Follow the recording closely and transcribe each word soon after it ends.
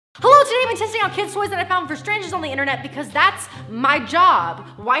only testing out kids' toys that I found for strangers on the internet because that's my job.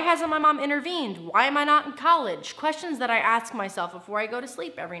 Why hasn't my mom intervened? Why am I not in college? Questions that I ask myself before I go to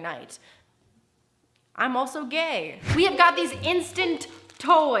sleep every night. I'm also gay. We have got these instant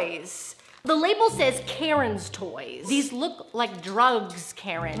toys. The label says Karen's toys. These look like drugs,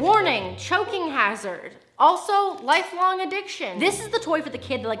 Karen. Warning, choking hazard. Also, lifelong addiction. This is the toy for the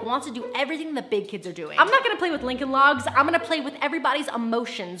kid that like wants to do everything the big kids are doing. I'm not gonna play with Lincoln Logs. I'm gonna play with everybody's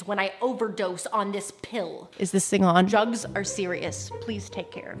emotions when I overdose on this pill. Is this thing on? Drugs are serious. Please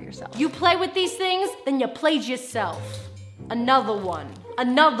take care of yourself. You play with these things, then you played yourself. Another one,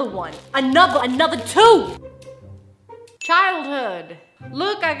 another one, another two. Childhood.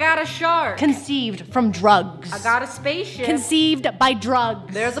 Look, I got a shark. Conceived from drugs. I got a spaceship. Conceived by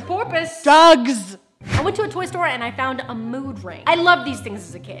drugs. There's a porpoise. Drugs. I went to a toy store and I found a mood ring. I loved these things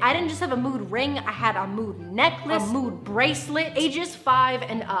as a kid. I didn't just have a mood ring, I had a mood necklace, a mood bracelet, ages 5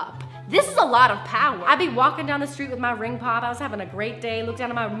 and up. This is a lot of power. I'd be walking down the street with my ring pop. I was having a great day, looked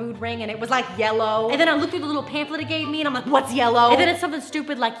down at my mood ring and it was like yellow. And then I looked through the little pamphlet it gave me and I'm like, what's yellow? And then it's something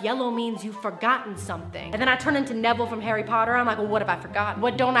stupid like yellow means you've forgotten something. And then I turn into Neville from Harry Potter. I'm like, well, what have I forgotten?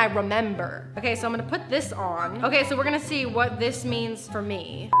 What don't I remember? Okay, so I'm gonna put this on. Okay, so we're gonna see what this means for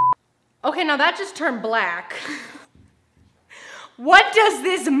me. Okay, now that just turned black. What does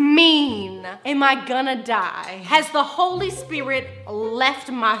this mean? Am I gonna die? Has the Holy Spirit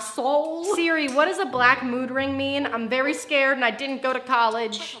left my soul? Siri, what does a black mood ring mean? I'm very scared and I didn't go to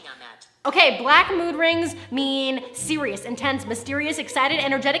college. Checking on that. Okay, black mood rings mean serious, intense, mysterious, excited,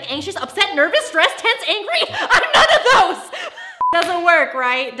 energetic, anxious, upset, nervous, stressed, tense, angry. I'm none of those. Doesn't work,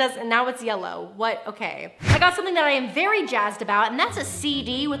 right? Now it's yellow. What? Okay. I got something that I am very jazzed about, and that's a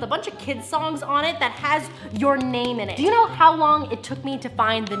CD with a bunch of kids songs on it that has your name in it. Do you know how long it took me to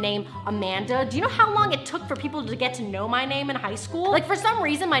find the name Amanda? Do you know how long it took for people to get to know my name in high school? Like for some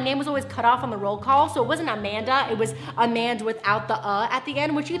reason, my name was always cut off on the roll call, so it wasn't Amanda, it was Amanda without the at the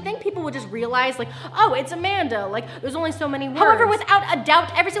end, which you'd think people would just realize like, oh, it's Amanda, like there's only so many words. However, without a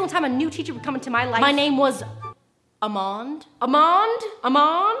doubt, every single time a new teacher would come into my life, my name was Amand?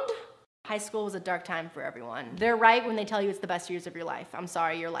 High school was a dark time for everyone. They're right when they tell you it's the best years of your life. I'm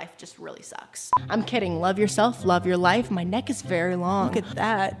sorry, your life just really sucks. I'm kidding, love yourself, love your life. My neck is very long. Look at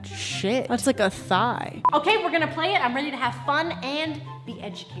that, shit. That's like a thigh. Okay, we're gonna play it. I'm ready to have fun and be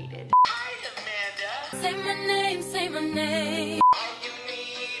educated. Hi, Amanda. Say my name, say my name. All you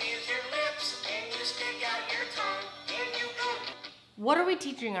need is your lips, and you stick out your tongue, and you go. What are we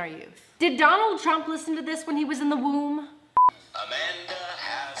teaching our youth? Did Donald Trump listen to this when he was in the womb? Amanda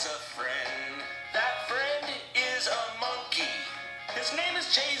has a friend. That friend is a monkey. His name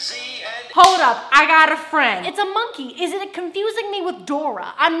is Jay-Z and... Hold up, I got a friend. It's a monkey. Is it confusing me with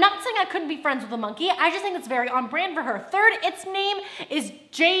Dora? I'm not saying I couldn't be friends with a monkey. I just think it's very on brand for her. Third, its name is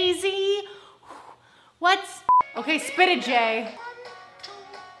Jay-Z. What's... Okay, spit it, Jay. 1, 2,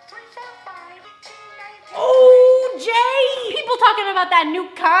 3, 4, 5, 6, 7, 8, 9, 10. Oh, Jay! People talking about that new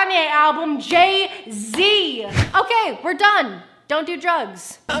Kanye album, Jay-Z. Okay, we're done. Don't do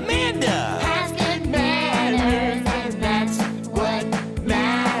drugs. Amanda!